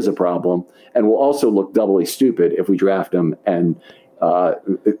it is a problem, and we'll also look doubly stupid if we draft them and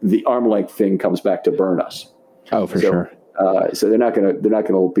the arm length thing comes back to burn us. Oh, for sure. So they're not going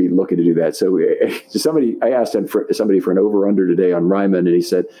to be looking to do that. So I asked somebody for an over under today on Ryman, and he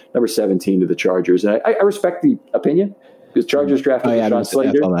said number 17 to the Chargers. And I respect the opinion because Chargers drafted Sean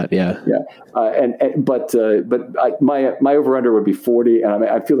Slater. But my over under would be 40, and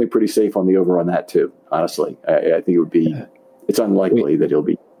I'm feeling pretty safe on the over on that too. Honestly, I think it would be. It's unlikely that he'll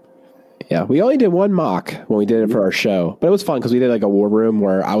be. Yeah, we only did one mock when we did it for our show, but it was fun because we did like a war room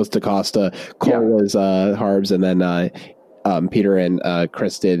where I was DaCosta, Cole was Harbs, and then Peter and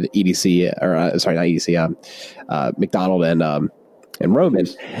Chris did EDC, or sorry, not EDC, McDonald and Roman,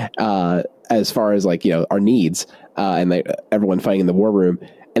 as far as like, our needs, and everyone fighting in the war room.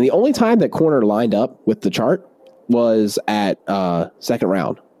 And the only time that corner lined up with the chart was at second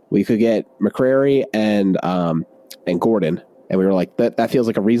round. We could get McCrary and Gordon. And we were like, that feels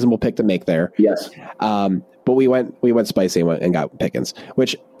like a reasonable pick to make there. Yes. But we went spicy and got Pickens,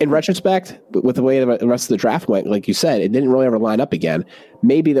 which in retrospect, with the way the rest of the draft went, like you said, it didn't really ever line up again.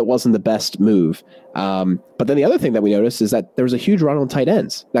 Maybe that wasn't the best move. But then the other thing that we noticed is that there was a huge run on tight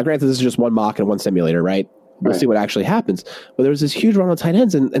ends. Now, granted, this is just one mock and one simulator, right? We'll see what actually happens. But there was this huge run on tight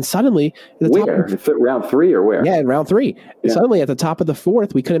ends, and suddenly... round 3 or where? Yeah, in round 3. Yeah. And suddenly at the top of the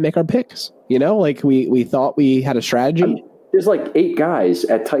 4th, we couldn't make our picks. Like we thought we had a strategy. There's like 8 guys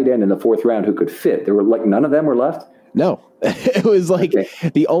at tight end in the 4th round who could fit. There were like none of them were left? No. It was like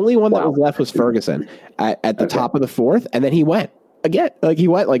the only one that was left was Ferguson at the top of the 4th, and then he went. Again, like he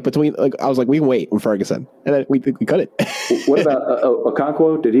went like between, like I was like, we can wait with Ferguson, and then we couldn't. What about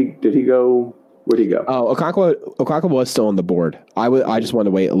Okonkwo? Did he go? Where'd he go? Oh, Okonkwo was still on the board. I just wanted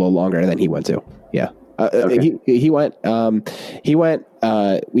to wait a little longer, and then he went too. Yeah, he went. He went.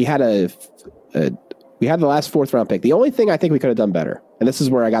 We had the last 4th round pick. The only thing I think we could have done better, and this is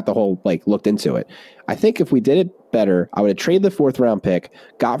where I got the whole looked into it. I think if we did it better, I would have traded the 4th round pick,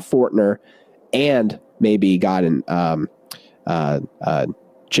 got Fortner, and maybe gotten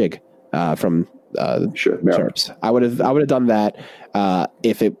Chig from Sharps. I would have done that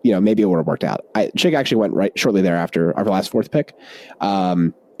if it maybe it would have worked out. Chig actually went right shortly thereafter our last 4th pick,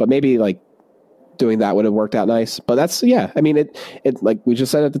 but maybe doing that would have worked out nice. But that's I mean it like we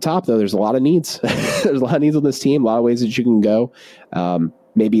just said at the top though, there's a lot of needs. There's a lot of needs on this team, a lot of ways that you can go.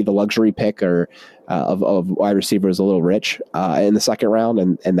 Maybe the luxury pick or of wide receiver is a little rich in the 2nd round,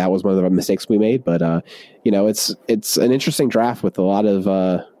 and that was one of the mistakes we made. But it's an interesting draft with a lot of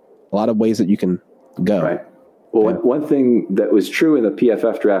ways that you can go. Right. Well, one thing that was true in the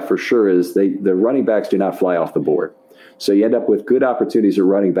PFF draft for sure is the running backs do not fly off the board, so you end up with good opportunities at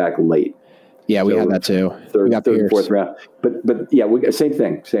running back late. Yeah, we had that too. Third and 4th round. But yeah, same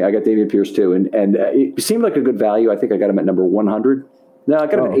thing. I got Dameon Pierce too, and it seemed like a good value. I think I got him at number 100. No, I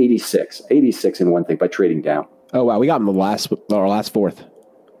got him at 86 in one thing by trading down. Oh wow, we got him the last 4th. Last 4th.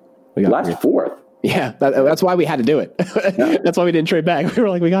 Yeah, that's why we had to do it. That's why we didn't trade back. We were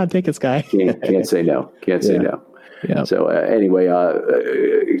like, we got to take this guy. Can't say no. Can't say no. Yeah. So anyway,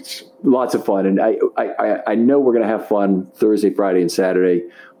 it's lots of fun, and I know we're going to have fun Thursday, Friday, and Saturday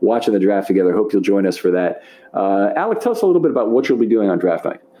watching the draft together. Hope you'll join us for that. Alec, tell us a little bit about what you'll be doing on draft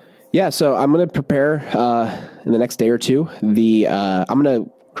night. Yeah, so I'm going to prepare in the next day or two. I'm going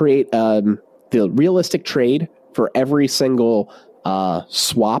to create the realistic trade for every single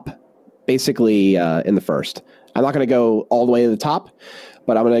swap, basically in the first. I'm not going to go all the way to the top,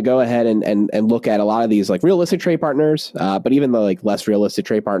 but I'm going to go ahead and look at a lot of these realistic trade partners, but even the less realistic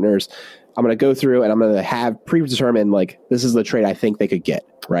trade partners. I'm going to go through and I'm going to have predetermined this is the trade I think they could get.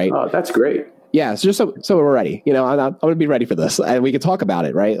 Right. Oh, that's great. Yeah. So just so we're ready. I'm going to be ready for this, and we can talk about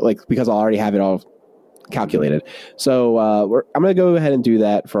it. Right. Because I'll already have it all calculated. So I'm going to go ahead and do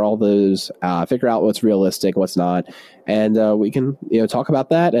that for all those, figure out what's realistic, what's not, and we can talk about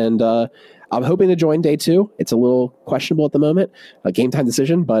that. And I'm hoping to join day 2. It's a little questionable at the moment, a game time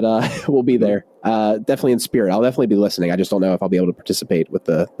decision, but we'll be there. Definitely in spirit. I'll definitely be listening. I just don't know if I'll be able to participate with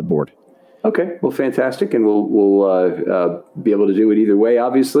the board. Okay, well, fantastic, and we'll be able to do it either way,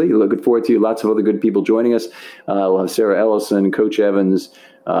 obviously. Looking forward to lots of other good people joining us. We'll have Sarah Ellison, Coach Evans,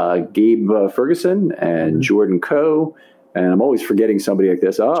 Gabe Ferguson, and Jordan Coe. And I'm always forgetting somebody like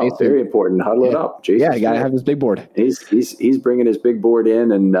this. Oh, Jason. Very important. Huddle it up. Jason, you got to have his big board. He's bringing his big board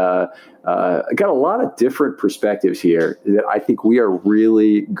in, and got a lot of different perspectives here that I think we are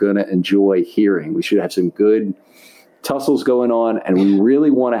really going to enjoy hearing. We should have some good tussles going on, and we really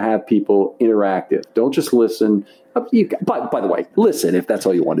want to have people interactive. Don't just listen. By the way, listen if that's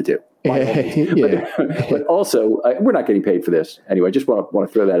all you want to do. But also, we're not getting paid for this. Anyway, I just want to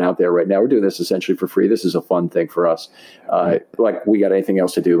throw that out there right now. We're doing this essentially for free. This is a fun thing for us. Like we got anything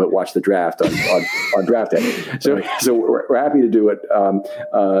else to do but watch the draft on draft day. So we're happy to do it.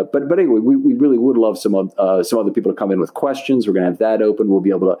 But anyway, we really would love some other people to come in with questions. We're going to have that open. You'll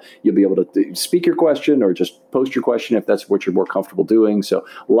be able to speak your question or just post your question if that's what you're more comfortable doing. So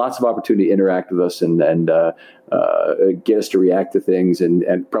lots of opportunity to interact with us and get us to react to things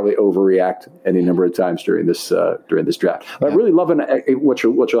and probably overreact any number of times during this draft. But I'm really loving what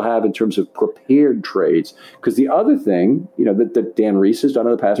you'll have in terms of prepared trades, because the other thing that Dan Reese has done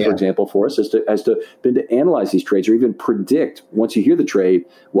in the past, for example, for us has been to analyze these trades or even predict once you hear the trade.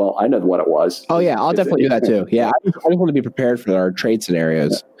 Well, I know what it was. Oh yeah, I'll definitely do that too. Yeah, I just want to be prepared for our trade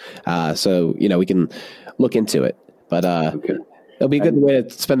scenarios, so we can look into it. But it'll be a good way to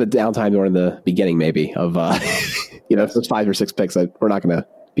spend the downtime during the beginning, maybe of those 5 or 6 picks that we're not going to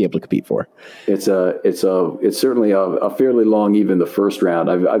be able to compete for. It's certainly a fairly long, even the first round.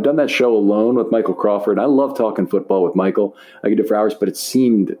 I've done that show alone with Michael Crawford. I love talking football with Michael. I could do it for hours, but it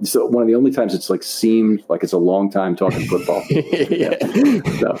seemed one of the only times seemed like it's a long time talking football.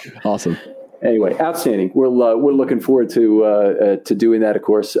 So, awesome. Anyway, outstanding. We're looking forward to doing that. Of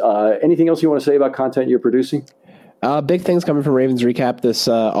course. Anything else you want to say about content you're producing? Big things coming from Ravens Recap this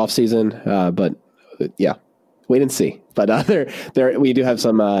off season, but yeah, wait and see. But we do have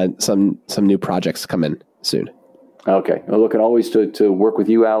some new projects coming soon. Okay, I'm looking always to work with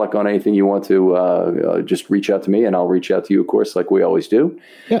you, Alec, on anything you want to. Just reach out to me, and I'll reach out to you, of course, like we always do.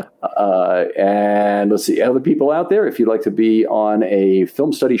 Yeah. And let's see, other people out there, if you'd like to be on a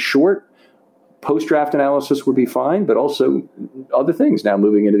film study short, post-draft analysis would be fine, but also other things now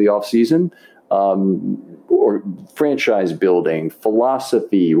moving into the off season. Or franchise building,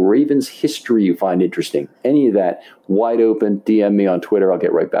 philosophy, Ravens history you find interesting, any of that, wide open, DM me on Twitter. I'll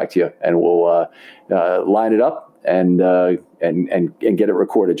get right back to you, and we'll line it up and get it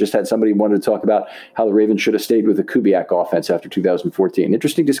recorded. Just had somebody wanted to talk about how the Ravens should have stayed with the Kubiak offense after 2014.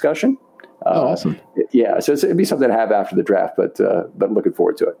 Interesting discussion. Awesome. Yeah, so it'd be something to have after the draft, but looking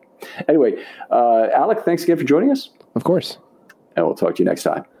forward to it. Anyway, Alec, thanks again for joining us. Of course. And we'll talk to you next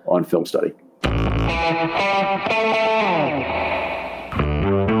time on Film Study.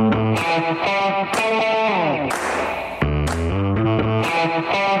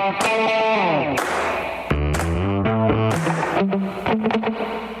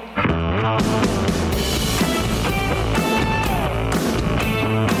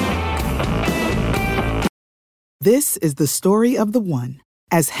 This is the story of the one.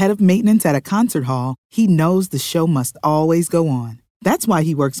 As head of maintenance at a concert hall, he knows the show must always go on. That's why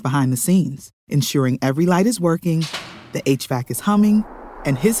he works behind the scenes, ensuring every light is working, the HVAC is humming,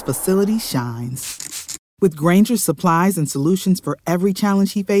 and his facility shines. With Grainger's supplies and solutions for every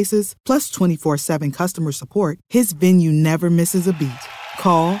challenge he faces, plus 24/7 customer support, his venue never misses a beat.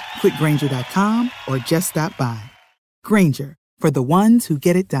 Call quickgrainger.com or just stop by. Grainger, for the ones who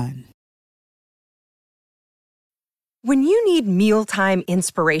get it done. When you need mealtime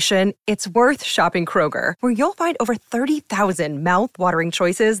inspiration, it's worth shopping Kroger, where you'll find over 30,000 mouth-watering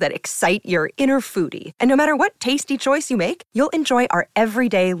choices that excite your inner foodie. And no matter what tasty choice you make, you'll enjoy our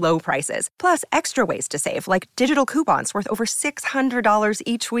everyday low prices, plus extra ways to save, like digital coupons worth over $600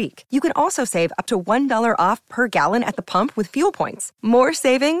 each week. You can also save up to $1 off per gallon at the pump with fuel points. More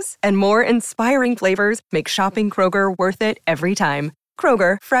savings and more inspiring flavors make shopping Kroger worth it every time.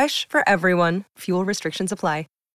 Kroger, fresh for everyone. Fuel restrictions apply.